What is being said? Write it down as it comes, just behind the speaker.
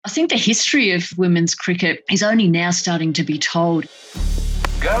think the history of women's cricket is only now starting to be told.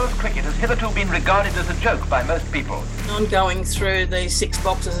 Girls' cricket has hitherto been regarded as a joke by most people. I'm going through these 6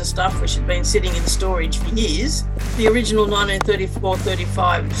 boxes of stuff which had been sitting in storage for years. The original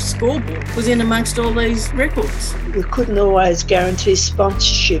 1934-35 scoreboard was in amongst all these records. We couldn't always guarantee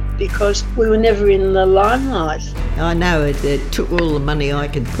sponsorship because we were never in the limelight. I know it took all the money I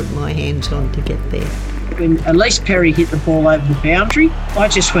could put my hands on to get there. When Elise Perry hit the ball over the boundary, I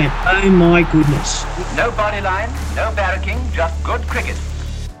just went, oh my goodness. No body line, no barracking, just good cricket.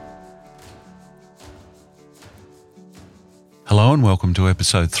 Hello and welcome to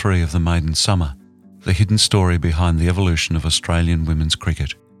episode 3 of The Maiden Summer, the hidden story behind the evolution of Australian women's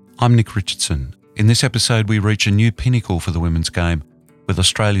cricket. I'm Nick Richardson. In this episode we reach a new pinnacle for the women's game with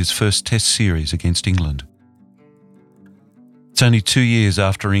Australia's first Test series against England. It's only 2 years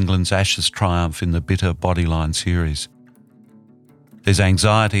after England's Ashes triumph in the bitter Bodyline series. There's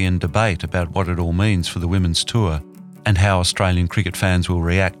anxiety and debate about what it all means for the women's tour and how Australian cricket fans will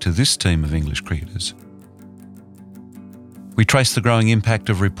react to this team of English cricketers. We trace the growing impact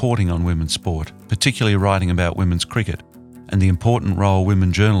of reporting on women's sport, particularly writing about women's cricket, and the important role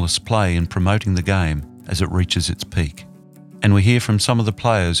women journalists play in promoting the game as it reaches its peak. And we hear from some of the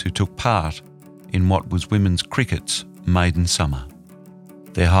players who took part in what was women's cricket's maiden summer.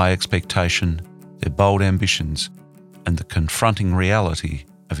 Their high expectation, their bold ambitions, and the confronting reality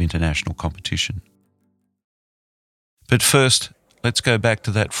of international competition. But first, let's go back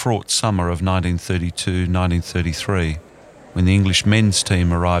to that fraught summer of 1932-1933, when the English men's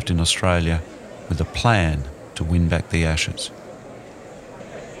team arrived in Australia with a plan to win back the Ashes.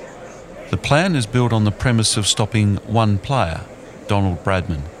 The plan is built on the premise of stopping one player, Donald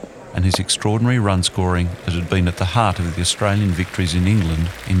Bradman, and his extraordinary run scoring that had been at the heart of the Australian victories in England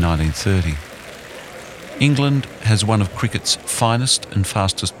in 1930. England has one of cricket's finest and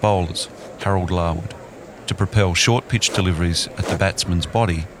fastest bowlers, Harold Larwood, to propel short pitch deliveries at the batsman's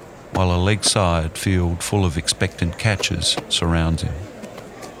body while a leg-side field full of expectant catchers surrounds him.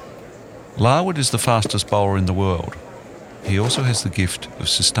 Larwood is the fastest bowler in the world. He also has the gift of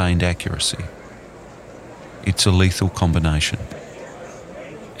sustained accuracy. It's a lethal combination.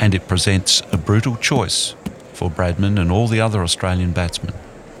 And it presents a brutal choice for Bradman and all the other Australian batsmen: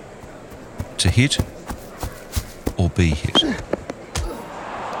 to hit or be hit.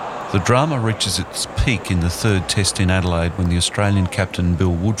 The drama reaches its peak in the third Test in Adelaide when the Australian captain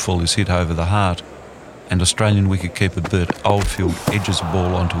Bill Woodfull is hit over the heart and Australian wicketkeeper Bert Oldfield edges a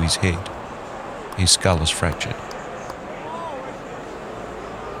ball onto his head. His skull is fractured.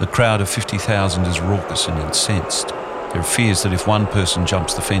 The crowd of 50,000 is raucous and incensed. There are fears that if one person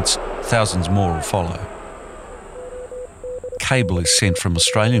jumps the fence, thousands more will follow. Cable is sent from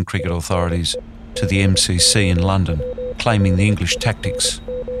Australian cricket authorities to the MCC in London, claiming the English tactics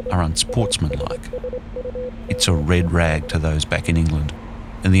are unsportsmanlike. It's a red rag to those back in England,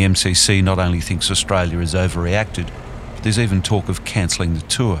 and the MCC not only thinks Australia is overreacted, but there's even talk of cancelling the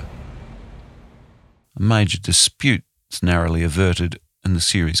tour. A major dispute is narrowly averted and the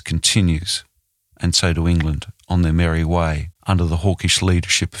series continues, and so do England on their merry way under the hawkish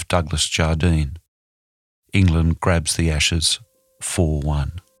leadership of Douglas Jardine. England grabs the Ashes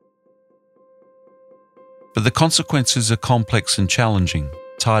 4-1. But the consequences are complex and challenging,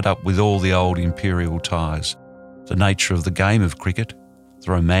 tied up with all the old imperial ties, the nature of the game of cricket,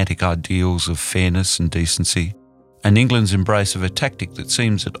 the romantic ideals of fairness and decency, and England's embrace of a tactic that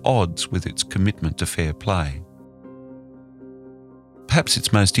seems at odds with its commitment to fair play. Perhaps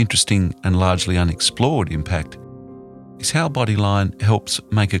its most interesting and largely unexplored impact is how Bodyline helps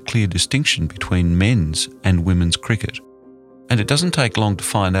make a clear distinction between men's and women's cricket. And it doesn't take long to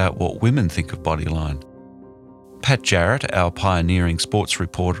find out what women think of Bodyline. Pat Jarrett, our pioneering sports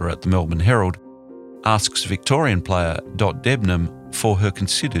reporter at the Melbourne Herald, asks Victorian player Dot Debnam for her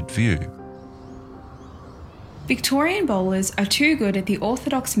considered view. Victorian bowlers are too good at the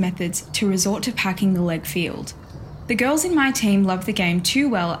orthodox methods to resort to packing the leg field. The girls in my team love the game too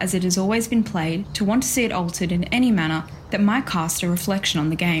well as it has always been played to want to see it altered in any manner that might cast a reflection on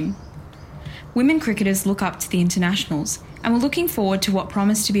the game. Women cricketers look up to the internationals and we're looking forward to what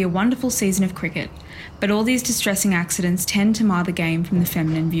promised to be a wonderful season of cricket, but all these distressing accidents tend to mar the game from the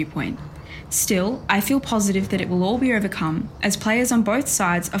feminine viewpoint. Still, I feel positive that it will all be overcome, as players on both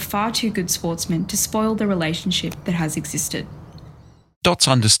sides are far too good sportsmen to spoil the relationship that has existed. Dot's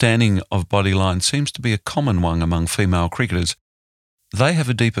understanding of Bodyline seems to be a common one among female cricketers. They have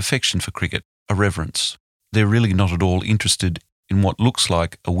a deep affection for cricket, a reverence. They're really not at all interested in what looks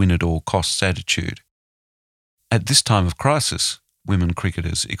like a win-at-all-costs attitude. At this time of crisis, women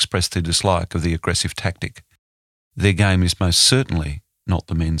cricketers express their dislike of the aggressive tactic. Their game is most certainly not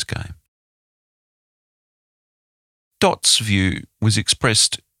the men's game. Dot's view was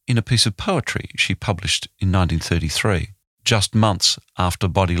expressed in a piece of poetry she published in 1933, just months after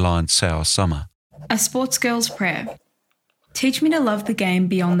Bodyline's Sour Summer. A sports girl's prayer. Teach me to love the game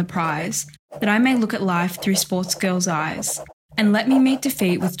beyond the prize, that I may look at life through sports girls' eyes, and let me meet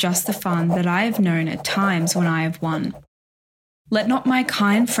defeat with just the fun that I have known at times when I have won. Let not my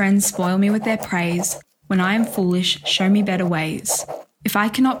kind friends spoil me with their praise. When I am foolish, show me better ways. If I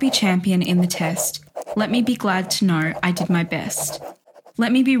cannot be champion in the test, let me be glad to know I did my best.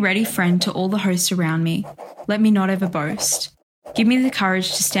 Let me be ready friend to all the hosts around me. Let me not ever boast. Give me the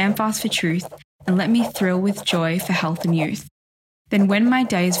courage to stand fast for truth, and let me thrill with joy for health and youth. Then when my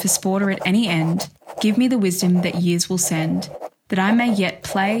days for sport are at any end, give me the wisdom that years will send, that I may yet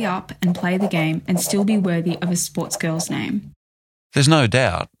play up and play the game and still be worthy of a sports girl's name. There's no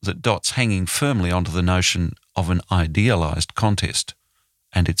doubt that Dot's hanging firmly onto the notion of an idealised contest,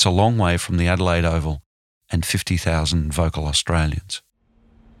 and it's a long way from the Adelaide Oval and 50,000 vocal Australians.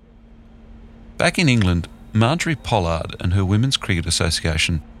 Back in England, Marjorie Pollard and her Women's Cricket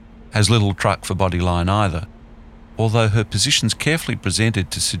Association has little truck for Bodyline either, although her position's carefully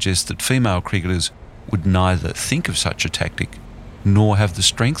presented to suggest that female cricketers would neither think of such a tactic nor have the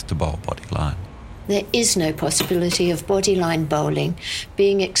strength to bowl Bodyline. There is no possibility of bodyline bowling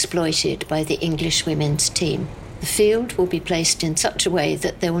being exploited by the English women's team. The field will be placed in such a way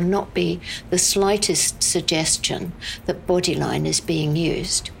that there will not be the slightest suggestion that bodyline is being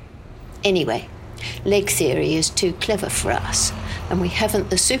used. Anyway, leg theory is too clever for us, and we haven't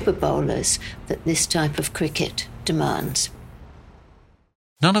the super bowlers that this type of cricket demands.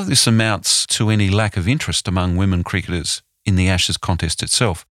 None of this amounts to any lack of interest among women cricketers in the Ashes contest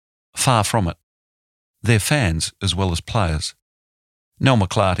itself. Far from it. They're fans as well as players. Nell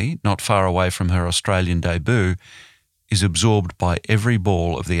McClarty, not far away from her Australian debut, is absorbed by every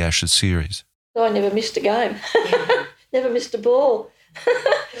ball of the Ashes series. I never missed a game. Never missed a ball.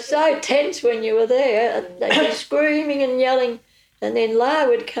 So tense when you were there, and they'd be screaming and yelling, and then Lar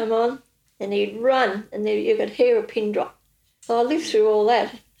would come on and he'd run, and then you could hear a pin drop. I lived through all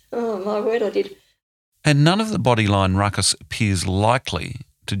that. Oh, my word, I did. And none of the Bodyline ruckus appears likely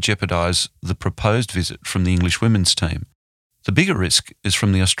to jeopardise the proposed visit from the English women's team. The bigger risk is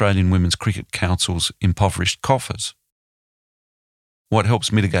from the Australian Women's Cricket Council's impoverished coffers. What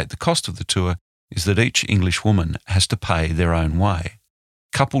helps mitigate the cost of the tour is that each English woman has to pay their own way.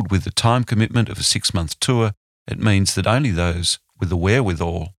 Coupled with the time commitment of a 6-month tour, it means that only those with the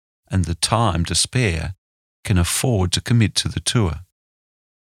wherewithal and the time to spare can afford to commit to the tour.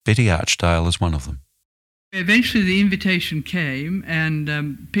 Betty Archdale is one of them. Eventually the invitation came,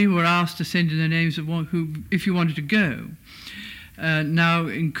 and people were asked to send in their names of if you wanted to go. Now,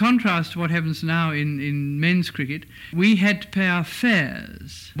 in contrast to what happens now in men's cricket, we had to pay our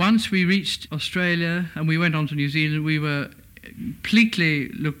fares. Once we reached Australia and we went on to New Zealand, we were completely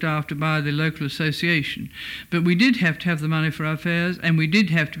looked after by the local association. But we did have to have the money for our fares, and we did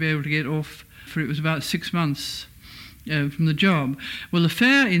have to be able to get off for it was about 6 months from the job. Well, the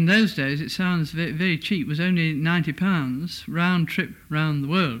fare in those days, it sounds very, very cheap, was only £90, round trip round the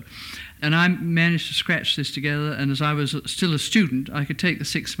world. And I managed to scratch this together, and as I was still a student, I could take the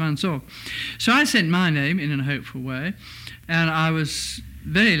 6 months off. So I sent my name in a hopeful way, and I was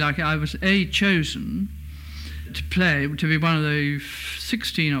very lucky. I was chosen to play, to be one of the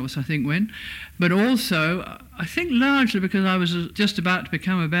 16 of us, I think, went. But also, I think largely because I was just about to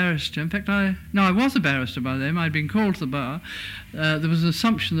become a barrister. In fact, I was a barrister by then. I'd been called to the bar. There was an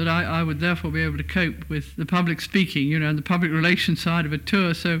assumption that I would therefore be able to cope with the public speaking, and the public relations side of a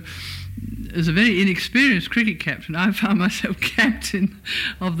tour. So as a very inexperienced cricket captain, I found myself captain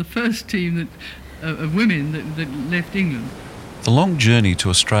of the first team of women that left England. The long journey to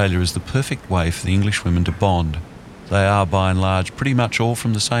Australia is the perfect way for the English women to bond. They are, by and large, pretty much all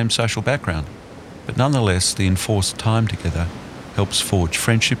from the same social background. But nonetheless, the enforced time together helps forge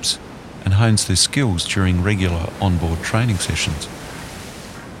friendships and hones their skills during regular on-board training sessions.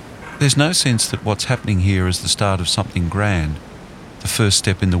 There's no sense that what's happening here is the start of something grand, the first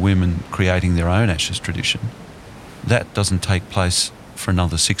step in the women creating their own Ashes tradition. That doesn't take place for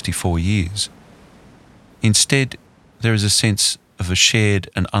another 64 years. Instead, there is a sense of a shared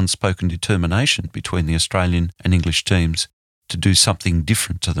and unspoken determination between the Australian and English teams to do something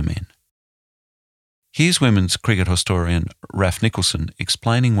different to the men. Here's women's cricket historian Raf Nicholson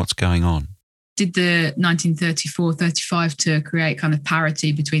explaining what's going on. did the 1934-35 tour create kind of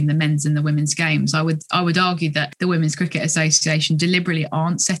parity between the men's and the women's games? I would argue that the Women's Cricket Association deliberately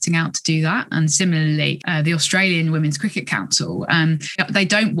aren't setting out to do that. And similarly, the Australian Women's Cricket Council, they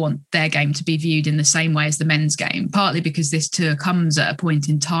don't want their game to be viewed in the same way as the men's game, partly because this tour comes at a point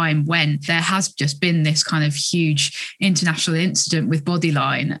in time when there has just been this kind of huge international incident with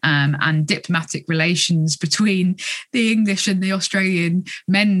Bodyline, and diplomatic relations between the English and the Australian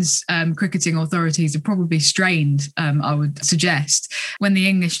men's cricketing authorities are probably strained, I would suggest. When the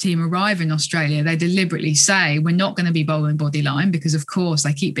English team arrive in Australia, they deliberately say, we're not going to be bowling Bodyline, because of course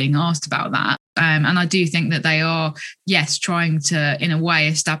they keep being asked about that. And I do think that they are, yes, trying to, in a way,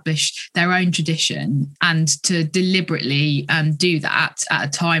 establish their own tradition and to deliberately do that at a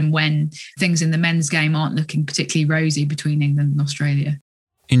time when things in the men's game aren't looking particularly rosy between England and Australia.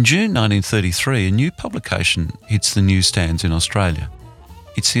 In June 1933, a new publication hits the newsstands in Australia.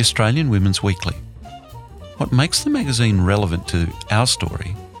 It's the Australian Women's Weekly. What makes the magazine relevant to our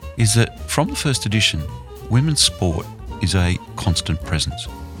story is that from the first edition, women's sport is a constant presence.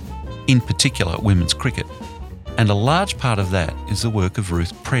 In particular, women's cricket. And a large part of that is the work of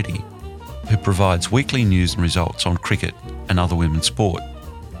Ruth Preddy, who provides weekly news and results on cricket and other women's sport.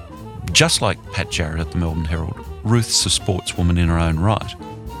 Just like Pat Jarrett at the Melbourne Herald, Ruth's a sportswoman in her own right.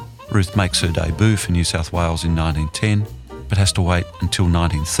 Ruth makes her debut for New South Wales in 1910, but has to wait until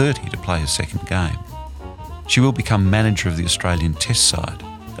 1930 to play her second game. She will become manager of the Australian Test side,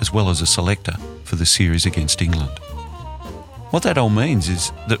 as well as a selector for the series against England. What that all means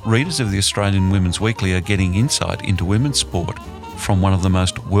is that readers of the Australian Women's Weekly are getting insight into women's sport from one of the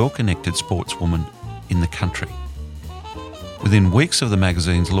most well-connected sportswomen in the country. Within weeks of the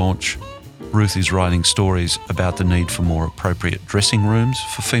magazine's launch, Ruth is writing stories about the need for more appropriate dressing rooms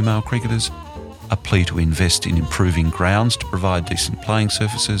for female cricketers, a plea to invest in improving grounds to provide decent playing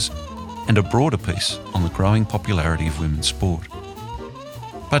surfaces, and a broader piece on the growing popularity of women's sport.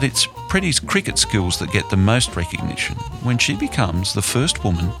 But it's Preddy's cricket skills that get the most recognition when she becomes the first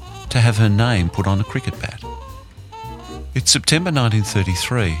woman to have her name put on a cricket bat. It's September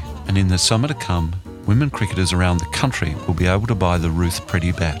 1933, and in the summer to come, women cricketers around the country will be able to buy the Ruth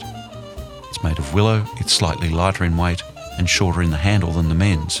Preddy bat. It's made of willow, it's slightly lighter in weight and shorter in the handle than the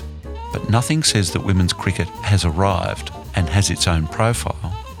men's, but nothing says that women's cricket has arrived and has its own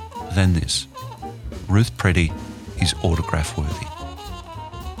profile than this. Ruth Preddy is autograph worthy.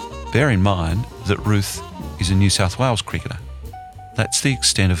 Bear in mind that Ruth is a New South Wales cricketer. That's the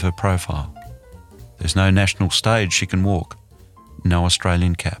extent of her profile. There's no national stage she can walk, no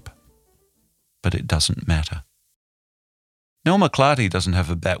Australian cap. But it doesn't matter. Nell McClarty doesn't have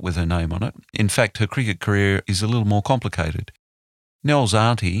a bat with her name on it. In fact, her cricket career is a little more complicated. Nell's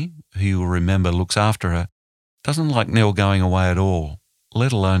auntie, who you'll remember looks after her, doesn't like Nell going away at all,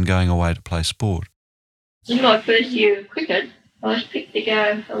 let alone going away to play sport. In my first year of cricket, I was picked to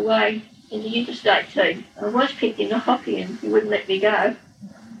go away in the interstate team. I was picked in the hockey and he wouldn't let me go.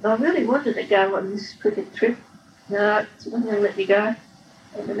 I really wanted to go on this cricket trip. No, she wasn't going to let me go.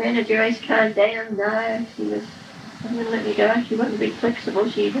 And the manageress came down. No, she wasn't going to let me go. She wasn't a bit flexible.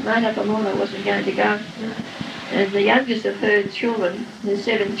 She made up her mind I wasn't going to go. And the youngest of her children, her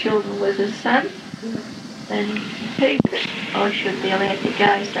 7 children, was her son. And he said I should be allowed to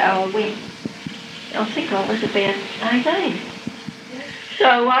go, so I went. I think I was about 18.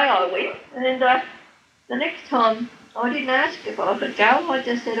 So away I went. And the next time I didn't ask if I could go. I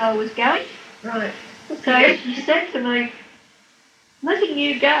just said I was going. Right. So she said to me, letting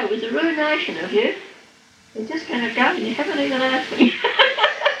you go was a ruination of you. You're just going to go and you haven't even asked me.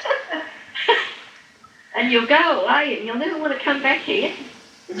 And you'll go away and you'll never want to come back here.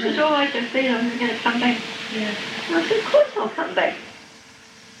 This was always the fear I was going to come back. Yeah. And I said, of course I'll come back.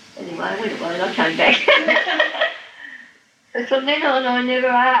 Anyway, I went away and I came back. But from then on I never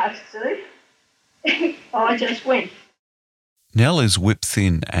asked, see? I just went. Nell is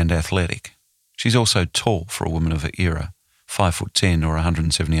whip-thin and athletic. She's also tall for a woman of her era, 5'10" or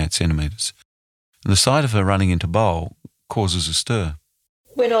 178 centimetres. The sight of her running into bowl causes a stir.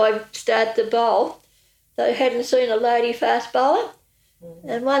 When I started to bowl, they hadn't seen a lady fast bowler,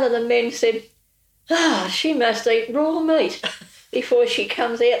 and one of the men said, she must eat raw meat before she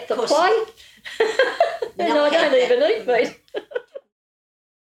comes out to play. And I don't even eat meat.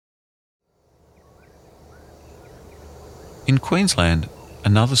 In Queensland,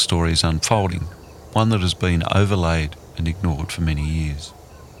 another story is unfolding, one that has been overlaid and ignored for many years.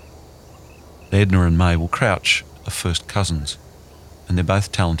 Edna and Mabel Crouch are first cousins, and they're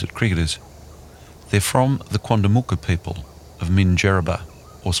both talented cricketers. They're from the Quandamooka people of Minjerribah,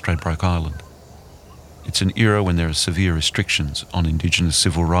 or Stradbroke Island. It's an era when there are severe restrictions on Indigenous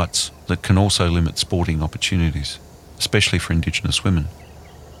civil rights that can also limit sporting opportunities, especially for Indigenous women.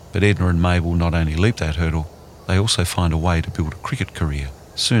 But Edna and Mabel not only leap that hurdle, they also find a way to build a cricket career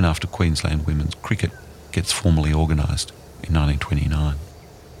soon after Queensland women's cricket gets formally organised in 1929.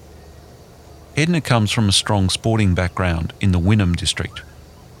 Edna comes from a strong sporting background in the Wynnum district.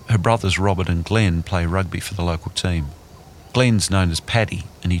 Her brothers Robert and Glenn play rugby for the local team. Glenn's known as Paddy,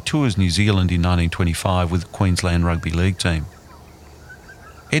 and he tours New Zealand in 1925 with the Queensland Rugby League team.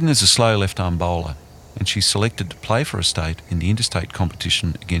 Edna's a slow left-arm bowler, and she's selected to play for a state in the interstate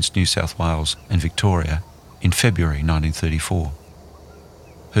competition against New South Wales and Victoria in February 1934.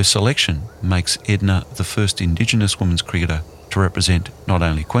 Her selection makes Edna the first Indigenous women's cricketer to represent not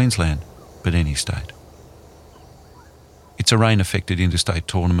only Queensland, but any state. It's a rain-affected interstate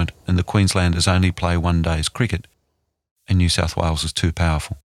tournament, and the Queenslanders only play one day's cricket, and New South Wales is too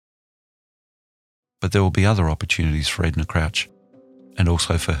powerful. But there will be other opportunities for Edna Crouch, and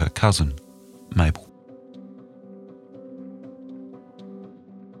also for her cousin, Mabel.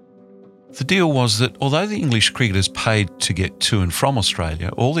 The deal was that although the English cricketers paid to get to and from Australia,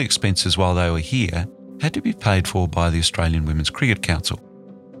 all the expenses while they were here had to be paid for by the Australian Women's Cricket Council.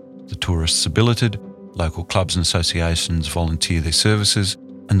 The tourists are billeted, local clubs and associations volunteer their services,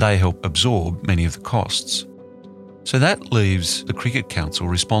 and they help absorb many of the costs. So that leaves the Cricket Council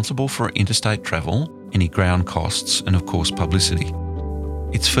responsible for interstate travel, any ground costs, and of course publicity.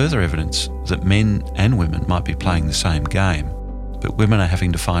 It's further evidence that men and women might be playing the same game, but women are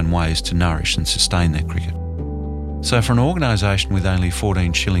having to find ways to nourish and sustain their cricket. So for an organisation with only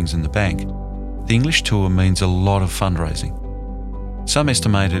 14 shillings in the bank, the English tour means a lot of fundraising. Some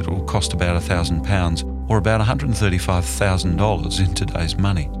estimate it will cost about £1,000 or about $135,000 in today's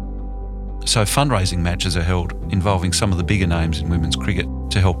money. So fundraising matches are held involving some of the bigger names in women's cricket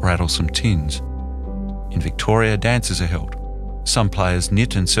to help rattle some tins. In Victoria, dances are held. Some players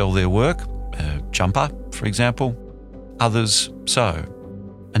knit and sell their work, a jumper, for example. Others sew.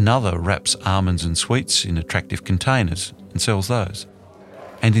 Another wraps almonds and sweets in attractive containers and sells those.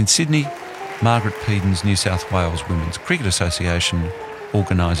 And in Sydney, Margaret Peden's New South Wales Women's Cricket Association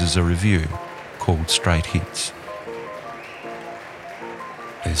organises a revue called Straight Hits.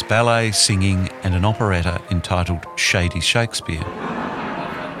 There's ballet, singing and an operetta entitled Shady Shakespeare.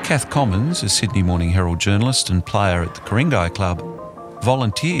 Kath Commons, a Sydney Morning Herald journalist and player at the Ku-ring-gai Club,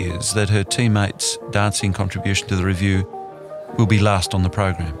 volunteers that her teammates' dancing contribution to the revue will be last on the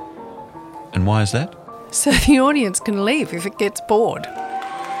program. And why is that? So the audience can leave if it gets bored.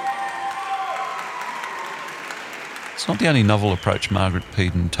 It's not the only novel approach Margaret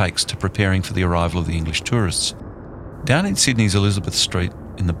Peden takes to preparing for the arrival of the English tourists. Down in Sydney's Elizabeth Street,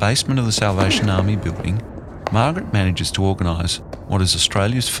 in the basement of the Salvation Army building, Margaret manages to organise what is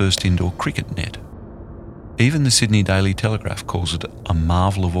Australia's first indoor cricket net. Even the Sydney Daily Telegraph calls it a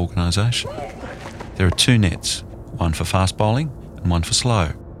marvel of organisation. There are 2 nets, one for fast bowling and one for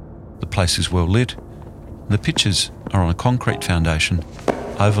slow. The place is well lit. The pitches are on a concrete foundation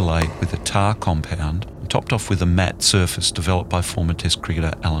overlaid with a tar compound and topped off with a matte surface developed by former Test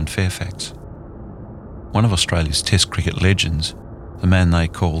cricketer Alan Fairfax. One of Australia's Test cricket legends, the man they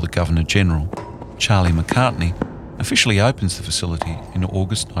call the Governor-General, Charlie McCartney, officially opens the facility in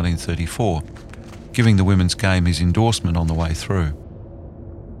August 1934, giving the women's game his endorsement on the way through.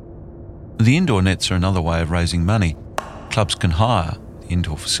 The indoor nets are another way of raising money. Clubs can hire the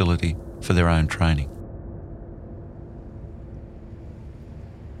indoor facility for their own training.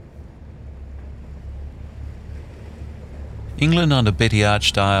 England under Betty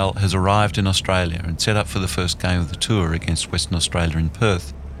Archdale has arrived in Australia and set up for the first game of the tour against Western Australia in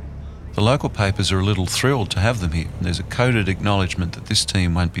Perth. The local papers are a little thrilled to have them here, and there's a coded acknowledgement that this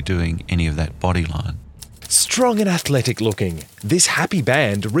team won't be doing any of that bodyline. Strong and athletic looking, this happy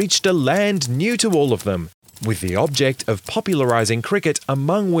band reached a land new to all of them, with the object of popularising cricket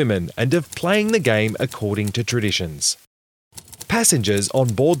among women and of playing the game according to traditions. Passengers on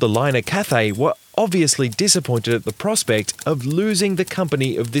board the liner Cathay were obviously disappointed at the prospect of losing the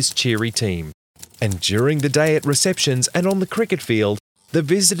company of this cheery team. And during the day at receptions and on the cricket field, the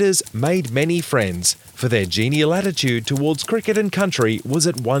visitors made many friends, for their genial attitude towards cricket and country was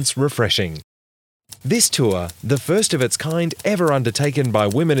at once refreshing. This tour, the first of its kind ever undertaken by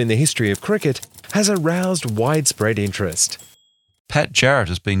women in the history of cricket, has aroused widespread interest. Pat Jarrett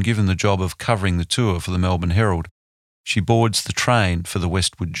has been given the job of covering the tour for the Melbourne Herald. She boards the train for the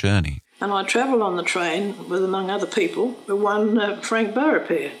westward journey. And I travelled on the train with, among other people, one Frank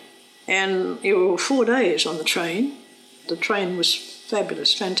Beaurepaire. And it were 4 days on the train. The train was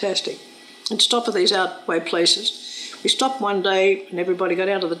fabulous, fantastic. And stop at these outway places We stopped one day and everybody got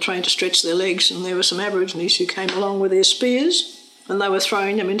out of the train to stretch their legs, and there were some Aborigines who came along with their spears and they were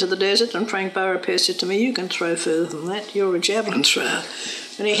throwing them into the desert, and Frank Beaurepaire said to me, "You can throw further than that, you're a javelin thrower."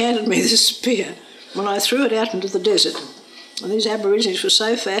 And he handed me this spear. When I threw it out into the desert, and these Aborigines were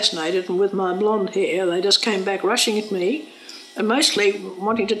so fascinated, and with my blonde hair, they just came back rushing at me and mostly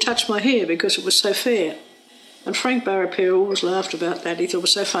wanting to touch my hair because it was so fair. And Frank Beaurepaire always laughed about that. He thought it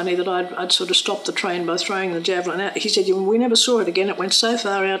was so funny that I'd sort of stopped the train by throwing the javelin out. He said, "We never saw it again. It went so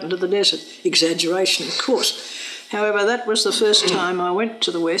far out into the desert." Exaggeration, of course. However, that was the first time I went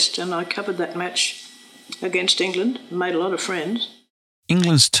to the West, and I covered that match against England and made a lot of friends.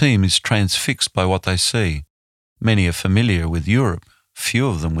 England's team is transfixed by what they see. Many are familiar with Europe, few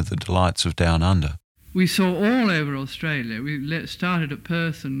of them with the delights of Down Under. We saw all over Australia. We started at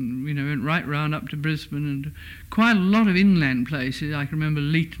Perth and went right round up to Brisbane, and quite a lot of inland places. I can remember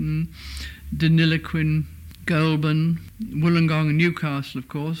Leeton, Deniliquin, Goulburn, Wollongong and Newcastle, of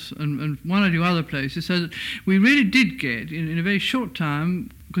course, and one or two other places. So that we really did get, in a very short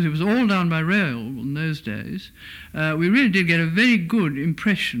time, because it was all done by rail in those days, we really did get a very good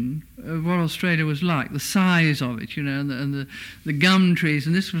impression of what Australia was like, the size of it, and the gum trees,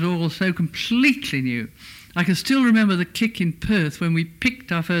 and this was all so completely new. I can still remember the kick in Perth when we picked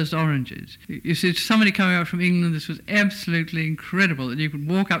our first oranges. You see, somebody coming out from England, this was absolutely incredible that you could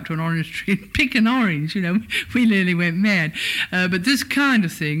walk up to an orange tree and pick an orange. We nearly went mad. But this kind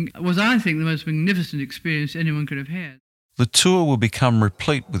of thing was, I think, the most magnificent experience anyone could have had. The tour will become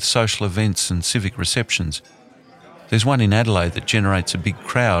replete with social events and civic receptions. There's one in Adelaide that generates a big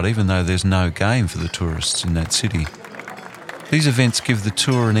crowd, even though there's no game for the tourists in that city. These events give the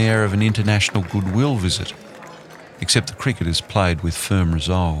tour an air of an international goodwill visit, except the cricket is played with firm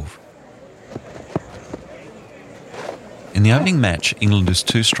resolve. In the opening match, England is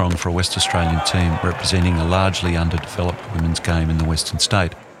too strong for a West Australian team representing a largely underdeveloped women's game in the Western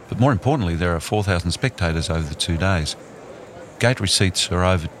state. But more importantly, there are 4,000 spectators over the 2 days. Gate receipts are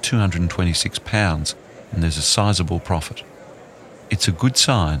over £226 and there's a sizable profit. It's a good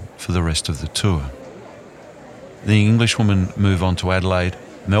sign for the rest of the tour. The Englishwomen move on to Adelaide.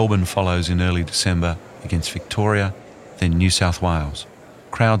 Melbourne follows in early December against Victoria, then New South Wales.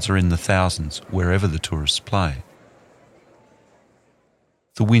 Crowds are in the thousands wherever the tourists play.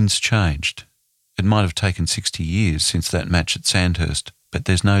 The wind's changed. It might have taken 60 years since that match at Sandhurst, but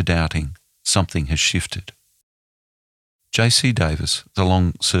there's no doubting something has shifted. J.C. Davis, the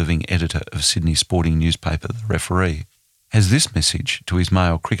long-serving editor of Sydney sporting newspaper The Referee, has this message to his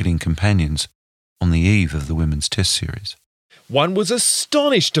male cricketing companions on the eve of the Women's Test Series. One was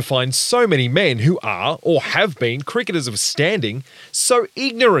astonished to find so many men who are, or have been, cricketers of standing, so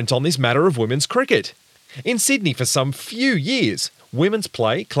ignorant on this matter of women's cricket. In Sydney for some few years, women's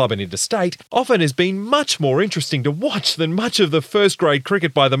play, club and interstate, often has been much more interesting to watch than much of the first-grade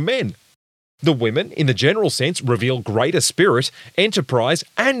cricket by the men. The women, in the general sense, reveal greater spirit, enterprise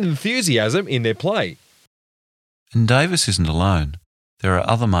and enthusiasm in their play. And Davis isn't alone. There are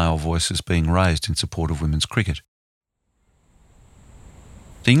other male voices being raised in support of women's cricket.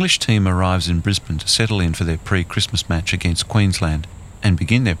 The English team arrives in Brisbane to settle in for their pre-Christmas match against Queensland and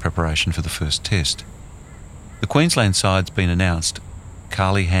begin their preparation for the first test. The Queensland side's been announced.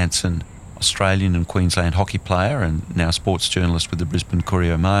 Carly Hansen, Australian and Queensland hockey player and now sports journalist with the Brisbane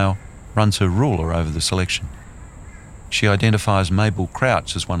Courier-Mail, runs her ruler over the selection. She identifies Mabel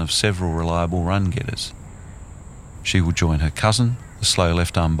Crouch as one of several reliable run-getters. She will join her cousin, the slow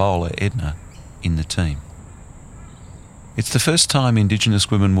left-arm bowler Edna, in the team. It's the first time Indigenous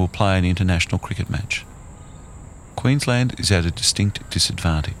women will play an international cricket match. Queensland is at a distinct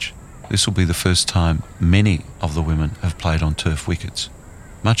disadvantage. This will be the first time many of the women have played on turf wickets.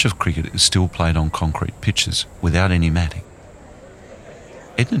 Much of cricket is still played on concrete pitches without any matting.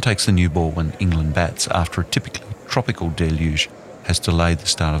 Edna takes the new ball when England bats after a typically tropical deluge has delayed the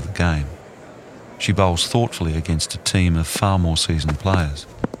start of the game. She bowls thoughtfully against a team of far more seasoned players.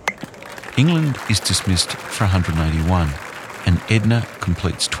 England is dismissed for 181 and Edna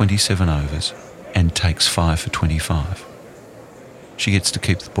completes 27 overs and takes 5 for 25. She gets to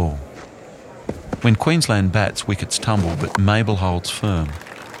keep the ball. When Queensland bats, wickets tumble, but Mabel holds firm.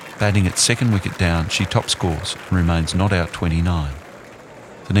 Batting at second wicket down, she top scores and remains not out 29.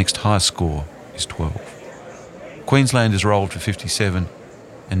 The next highest score is 12. Queensland is rolled for 57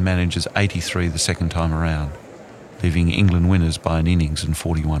 and manages 83 the second time around, leaving England winners by an innings and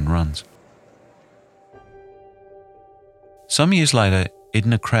 41 runs. Some years later,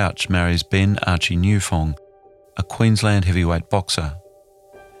 Edna Crouch marries Ben Archie Newfong, a Queensland heavyweight boxer.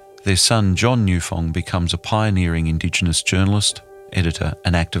 Their son John Newfong becomes a pioneering Indigenous journalist, editor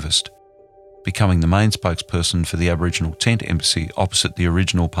and activist. becoming the main spokesperson for the Aboriginal tent embassy opposite the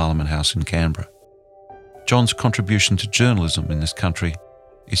original Parliament House in Canberra. John's contribution to journalism in this country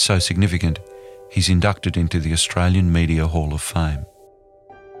is so significant, he's inducted into the Australian Media Hall of Fame.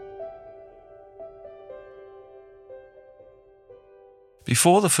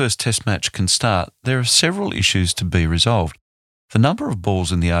 Before the first Test match can start, there are several issues to be resolved. The number of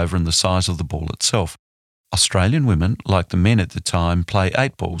balls in the over and the size of the ball itself. Australian women, like the men at the time, play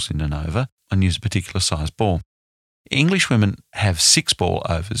 8 balls in an over and use a particular size ball. English women have 6-ball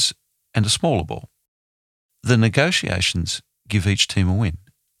overs and a smaller ball. The negotiations give each team a win.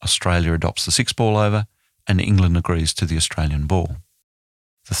 Australia adopts the 6-ball over and England agrees to the Australian ball.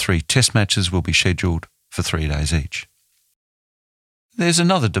 The 3 Test matches will be scheduled for 3 days each. There's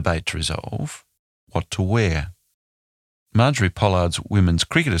another debate to resolve: what to wear. Marjorie Pollard's Women's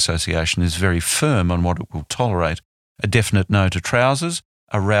Cricket Association is very firm on what it will tolerate: a definite no to trousers,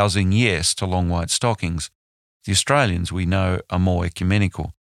 a rousing yes to long white stockings. The Australians, we know, are more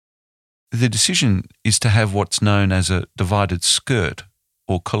ecumenical. The decision is to have what's known as a divided skirt,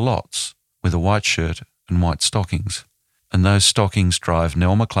 or culottes, with a white shirt and white stockings. And those stockings drive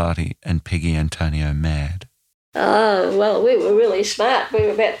Nell McClarty and Peggy Antonio mad. Oh, well, we were really smart. We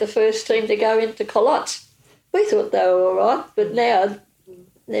were about the first team to go into culottes. We thought they were all right, but now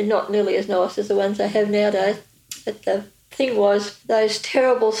they're not nearly as nice as the ones they have nowadays. But the thing was, those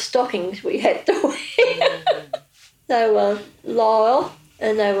terrible stockings we had to wear. They were lisle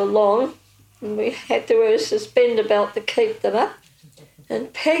and they were long, and we had to wear a suspender belt to keep them up.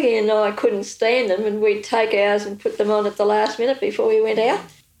 And Peggy and I couldn't stand them, and we'd take ours and put them on at the last minute before we went out.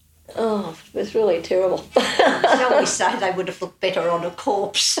 Oh, it was really terrible. Shall we say they would have looked better on a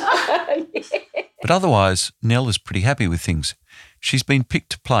corpse? Yeah. But otherwise, Nell is pretty happy with things. She's been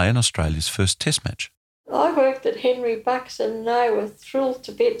picked to play in Australia's first Test match. I worked at Henry Bucks and they were thrilled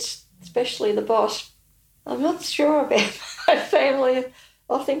to bits, especially the boss. I'm not sure about my family.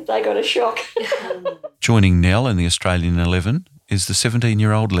 I think they got a shock. Joining Nell in the Australian 11 is the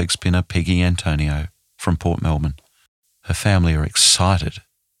 17-year-old leg spinner Peggy Antonio from Port Melbourne. Her family are excited,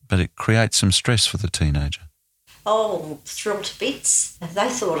 but it creates some stress for the teenager. Oh, thrilled to bits. They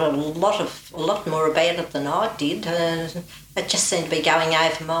thought a lot more about it than I did. It just seemed to be going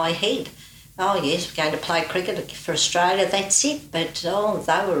over my head. Oh, yes, we're going to play cricket for Australia, that's it. But,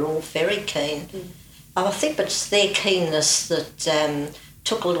 they were all very keen. I think it's their keenness that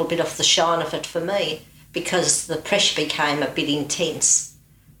took a little bit off the shine of it for me, because the pressure became a bit intense.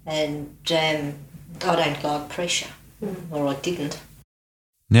 And I don't like pressure, or I didn't.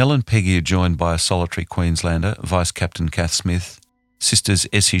 Nell and Peggy are joined by a solitary Queenslander, Vice-Captain Kath Smith, sisters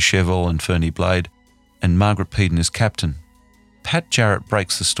Essie Cheville and Fernie Blade, and Margaret Peden as captain. Pat Jarrett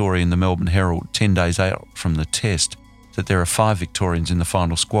breaks the story in the Melbourne Herald 10 days out from the Test that there are 5 Victorians in the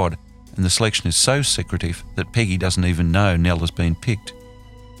final squad, and the selection is so secretive that Peggy doesn't even know Nell has been picked.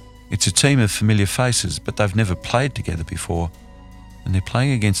 It's a team of familiar faces, but they've never played together before, and they're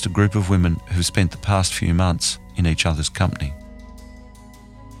playing against a group of women who've spent the past few months in each other's company.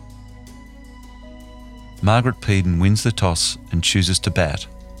 Margaret Peden wins the toss and chooses to bat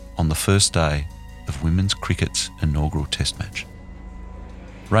on the first day of women's cricket's inaugural Test match.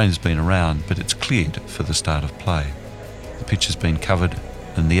 Rain has been around, but it's cleared for the start of play. The pitch has been covered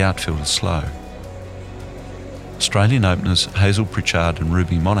and the outfield is slow. Australian openers Hazel Pritchard and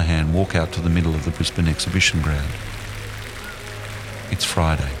Ruby Monaghan walk out to the middle of the Brisbane exhibition ground. It's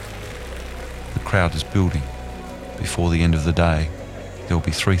Friday. The crowd is building. Before the end of the day, there will be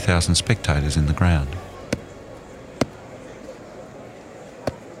 3,000 spectators in the ground.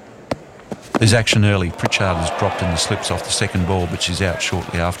 There's action early. Pritchard has dropped in the slips off the second ball, but she's out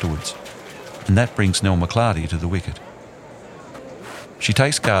shortly afterwards. And that brings Nell McClarty to the wicket. She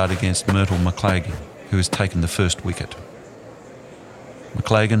takes guard against Myrtle McLagan, who has taken the first wicket.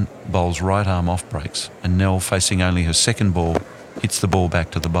 McLagan bowls right arm off breaks, and Nell, facing only her second ball, hits the ball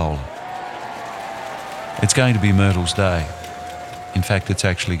back to the bowler. It's going to be Myrtle's day. In fact, it's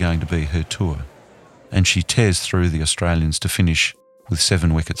actually going to be her tour. And she tears through the Australians to finish with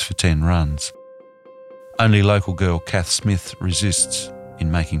 7 wickets for 10 runs. Only local girl Kath Smith resists in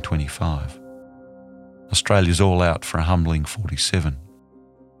making 25. Australia's all out for a humbling 47.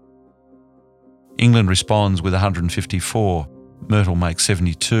 England responds with 154, Myrtle makes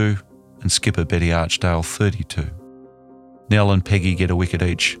 72, and skipper Betty Archdale 32. Nell and Peggy get a wicket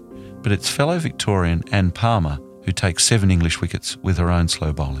each, but it's fellow Victorian Anne Palmer who takes 7 English wickets with her own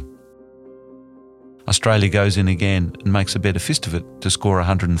slow bowling. Australia goes in again and makes a better fist of it to score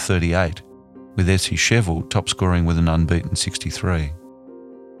 138, with Essie Cheville top scoring with an unbeaten 63.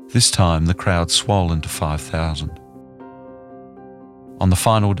 This time the crowd swollen to 5,000. On the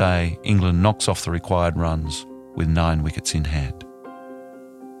final day, England knocks off the required runs with 9 wickets in hand.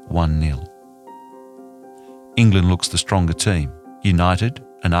 1-0. England looks the stronger team, united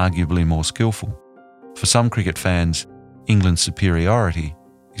and arguably more skillful. For some cricket fans, England's superiority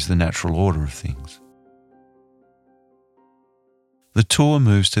is the natural order of things. The tour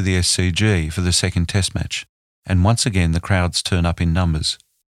moves to the SCG for the second Test match, and once again the crowds turn up in numbers,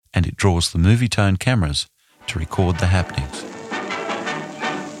 and it draws the movie-tone cameras to record the happenings.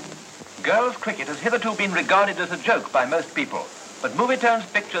 Girls' cricket has hitherto been regarded as a joke by most people, but Movietone's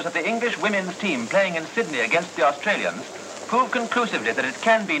pictures of the English women's team playing in Sydney against the Australians prove conclusively that it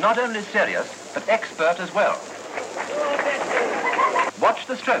can be not only serious, but expert as well. Watch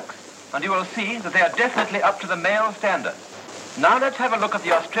the strokes, and you will see that they are definitely up to the male standard. Now let's have a look at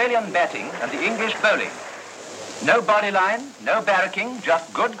the Australian batting and the English bowling. No body line, no barracking,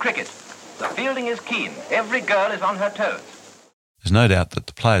 just good cricket. The fielding is keen. Every girl is on her toes. There's no doubt that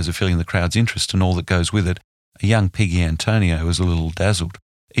the players are feeling the crowd's interest and all that goes with it. A young Peggy Antonio is a little dazzled,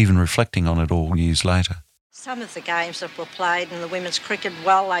 even reflecting on it all years later. Some of the games that were played in the women's cricket,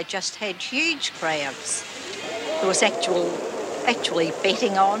 well, they just had huge crowds. There was actually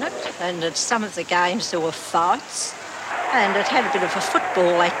betting on it, and at some of the games there were fights, and it had a bit of a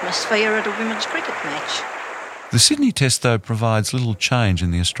football atmosphere at a women's cricket match. The Sydney Test, though, provides little change in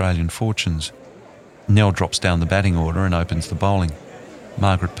the Australian fortunes. Nell drops down the batting order and opens the bowling.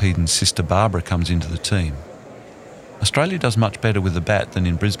 Margaret Peden sister Barbara comes into the team. Australia does much better with the bat than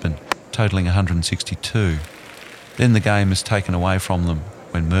in Brisbane, totalling 162. Then the game is taken away from them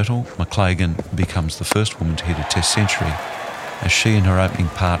when Myrtle McLagan becomes the first woman to hit a Test century, as she and her opening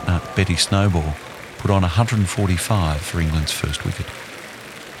partner, Betty Snowball, put on 145 for England's first wicket.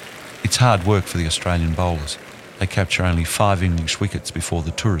 It's hard work for the Australian bowlers. They capture only 5 English wickets before the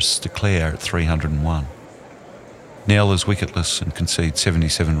tourists declare at 301. Nell is wicketless and concedes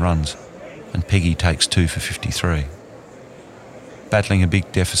 77 runs, and Peggy takes 2 for 53. Battling a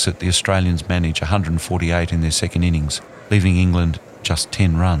big deficit, the Australians manage 148 in their second innings, leaving England just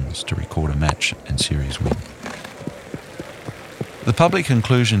 10 runs to record a match and series win. The public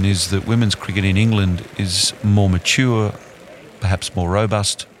conclusion is that women's cricket in England is more mature, perhaps more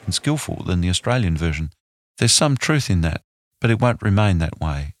robust and skillful than the Australian version. There's some truth in that, but it won't remain that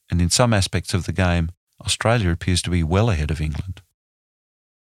way, and in some aspects of the game, Australia appears to be well ahead of England.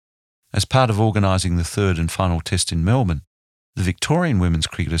 As part of organising the third and final Test in Melbourne, the Victorian Women's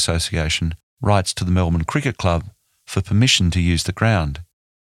Cricket Association writes to the Melbourne Cricket Club for permission to use the ground.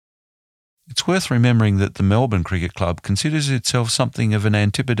 It's worth remembering that the Melbourne Cricket Club considers itself something of an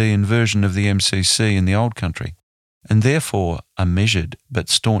Antipodean version of the MCC in the old country, and therefore a measured but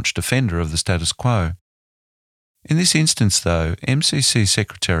staunch defender of the status quo. In this instance, though, MCC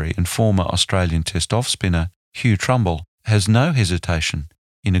Secretary and former Australian Test off-spinner Hugh Trumbull has no hesitation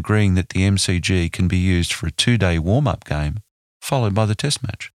in agreeing that the MCG can be used for a 2-day warm-up game followed by the Test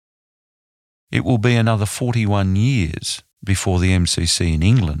match. It will be another 41 years before the MCC in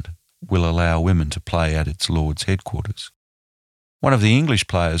England will allow women to play at its Lord's headquarters. One of the English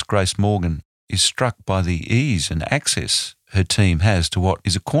players, Grace Morgan, is struck by the ease and access her team has to what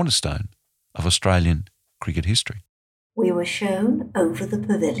is a cornerstone of Australian cricket history. We were shown over the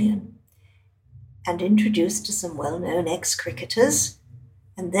pavilion and introduced to some well-known ex-cricketers,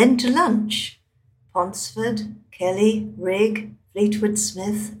 and then to lunch. Ponsford, Kelly, Rigg, Fleetwood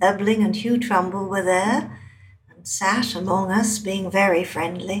Smith, Ebling and Hugh Trumbull were there and sat among us being very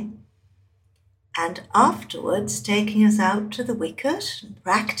friendly. And afterwards taking us out to the wicket and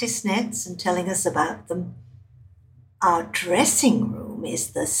practice nets and telling us about them. Our dressing room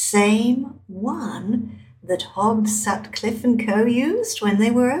is the same one that Hobbs, Sutcliffe and Co. used when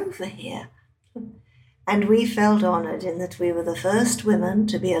they were over here. And we felt honoured in that we were the first women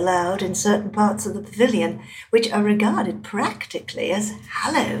to be allowed in certain parts of the pavilion, which are regarded practically as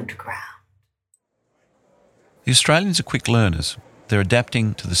hallowed ground. The Australians are quick learners. They're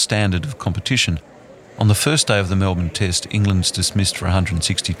adapting to the standard of competition. On the first day of the Melbourne Test, England's dismissed for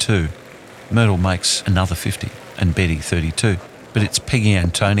 162. Myrtle makes another 50 and Betty 32. But it's Peggy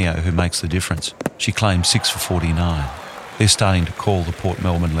Antonio who makes the difference. She claims 6 for 49. They're starting to call the Port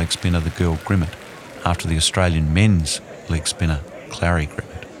Melbourne leg spinner the Girl Grimmett, after the Australian men's leg spinner, Clary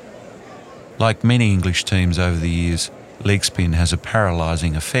Grimmett. Like many English teams over the years, leg spin has a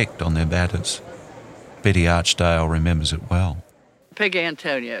paralysing effect on their batters. Betty Archdale remembers it well. Peggy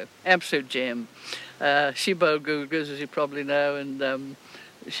Antonio, absolute gem. She bowled Googers, as you probably know, and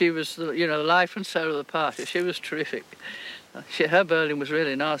she was, the life and soul of the party. She was terrific. Her bowling was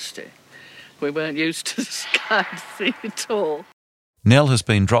really nasty. We weren't used to this kind of thing at all. Nell has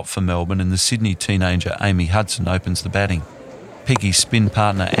been dropped for Melbourne and the Sydney teenager Amy Hudson opens the batting. Peggy's spin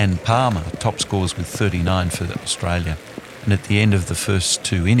partner Anne Palmer top scores with 39 for Australia, and at the end of the first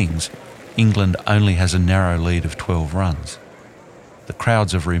 2 innings, England only has a narrow lead of 12 runs. The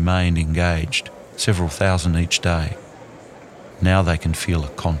crowds have remained engaged, several thousand each day. Now they can feel a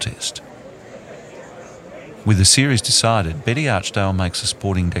contest. With the series decided, Betty Archdale makes a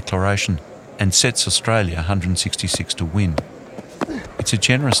sporting declaration and sets Australia 166 to win. It's a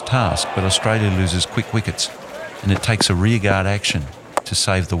generous task, but Australia loses quick wickets, and it takes a rearguard action to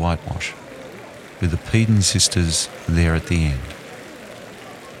save the whitewash, with the Peden sisters there at the end.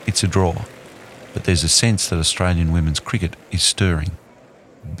 It's a draw, but there's a sense that Australian women's cricket is stirring,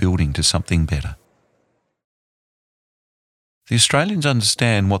 building to something better. The Australians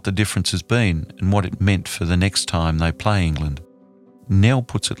understand what the difference has been and what it meant for the next time they play England. Nell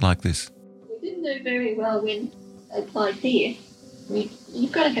puts it like this. We didn't do very well when they played here.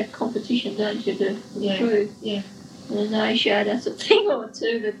 You've got to have competition, don't you, to improve? Yeah. And they showed us a thing or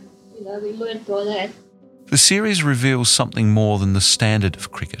two that, we learnt by that. The series reveals something more than the standard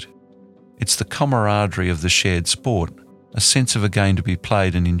of cricket. It's the camaraderie of the shared sport, a sense of a game to be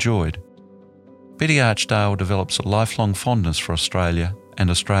played and enjoyed. Betty Archdale develops a lifelong fondness for Australia and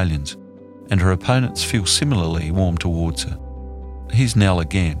Australians, and her opponents feel similarly warm towards her. Here's Nell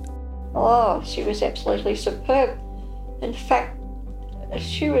again. Oh, she was absolutely superb. In fact,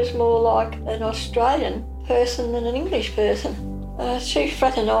 she was more like an Australian person than an English person. She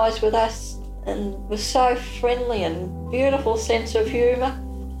fraternised with us and was so friendly and beautiful sense of humour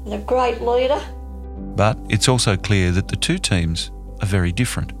and a great leader. But it's also clear that the two teams are very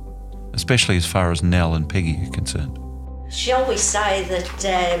different, especially as far as Nell and Peggy are concerned. Shall we say that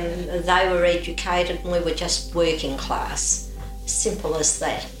they were educated and we were just working class? Simple as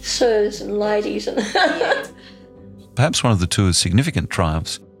that. Sirs and ladies. Yeah. Perhaps one of the tour's significant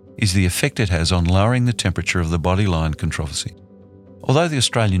triumphs is the effect it has on lowering the temperature of the bodyline controversy. Although the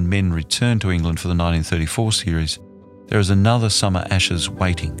Australian men returned to England for the 1934 series, there is another summer Ashes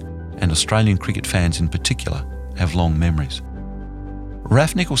waiting, and Australian cricket fans in particular have long memories.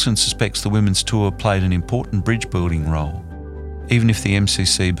 Raf Nicholson suspects the women's tour played an important bridge-building role, even if the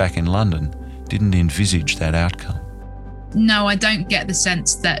MCC back in London didn't envisage that outcome. No, I don't get the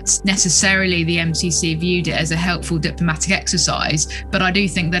sense that necessarily the MCC viewed it as a helpful diplomatic exercise, but I do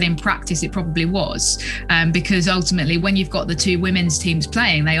think that in practice it probably was, because ultimately when you've got the two women's teams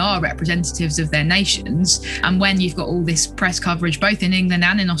playing, they are representatives of their nations, and when you've got all this press coverage both in England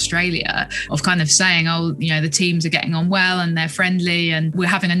and in Australia of kind of saying, the teams are getting on well and they're friendly and we're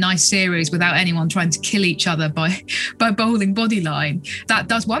having a nice series without anyone trying to kill each other by bowling bodyline, that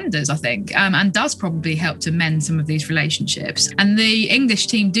does wonders, I think, and does probably help to mend some of these relationships. And the English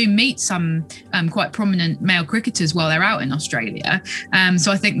team do meet some quite prominent male cricketers while they're out in Australia.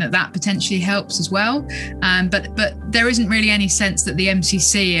 So I think that potentially helps as well. But there isn't really any sense that the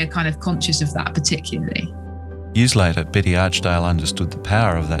MCC are kind of conscious of that particularly. Years later, Betty Archdale understood the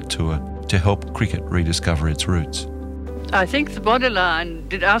power of that tour to help cricket rediscover its roots. I think the bodyline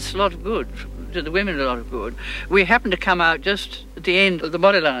did us a lot of good, to the women a lot of good. We happened to come out just at the end of the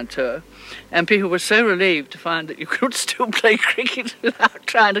bodyline tour, and people were so relieved to find that you could still play cricket without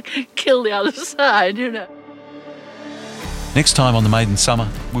trying to kill the other side, Next time on The Maiden Summer,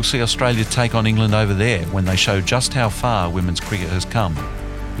 we'll see Australia take on England over there when they show just how far women's cricket has come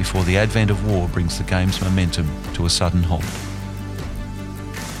before the advent of war brings the game's momentum to a sudden halt.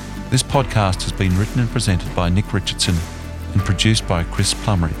 This podcast has been written and presented by Nick Richardson and produced by Chris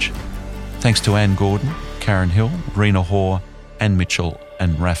Plumridge. Thanks to Anne Gordon, Karen Hill, Rena Hoare, Anne Mitchell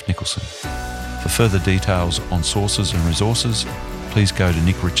and Raf Nicholson. For further details on sources and resources, please go to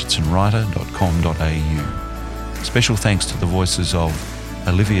nickrichardsonwriter.com.au. Special thanks to the voices of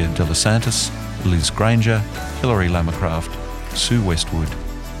Olivia De Los Santos, Liz Granger, Hilary Lamacraft, Sue Westwood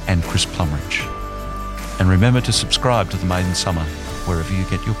and Chris Plumridge. And remember to subscribe to The Maiden Summer wherever you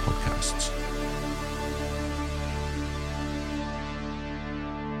get your podcasts.